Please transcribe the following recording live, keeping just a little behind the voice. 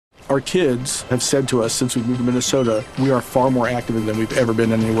Our kids have said to us since we moved to Minnesota, we are far more active than we've ever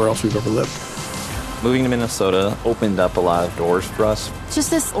been anywhere else we've ever lived. Moving to Minnesota opened up a lot of doors for us. Just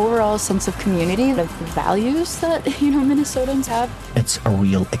this overall sense of community, the values that, Minnesotans have. It's a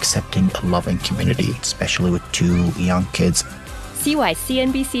real accepting, loving community, especially with 2 young kids. See why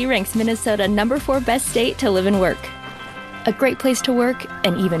CNBC ranks Minnesota number 4 best state to live and work. A great place to work,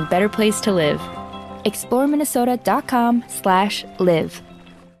 an even better place to live. ExploreMinnesota.com/live.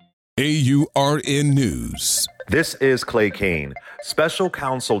 AURN News. This is Clay Kane. Special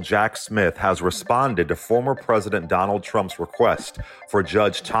Counsel Jack Smith has responded to former President Donald Trump's request for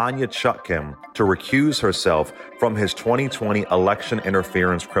Judge Tanya Chutkan to recuse herself from his 2020 election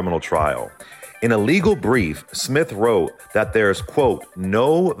interference criminal trial. In a legal brief, Smith wrote that there's, quote,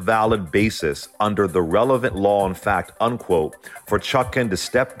 no valid basis under the relevant law and fact, unquote, for Chutkan to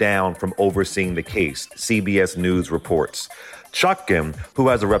step down from overseeing the case, CBS News reports. Chutkan, who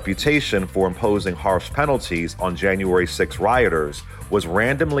has a reputation for imposing harsh penalties on January 6 rioters, was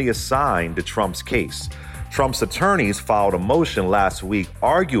randomly assigned to Trump's case. Trump's attorneys filed a motion last week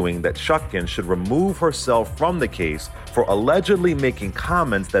arguing that Chutkan should remove herself from the case for allegedly making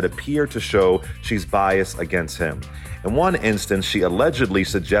comments that appear to show she's biased against him. In one instance, she allegedly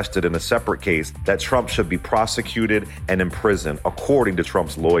suggested in a separate case that Trump should be prosecuted and imprisoned, according to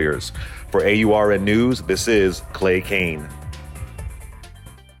Trump's lawyers. For AURN News, this is Clay Kane.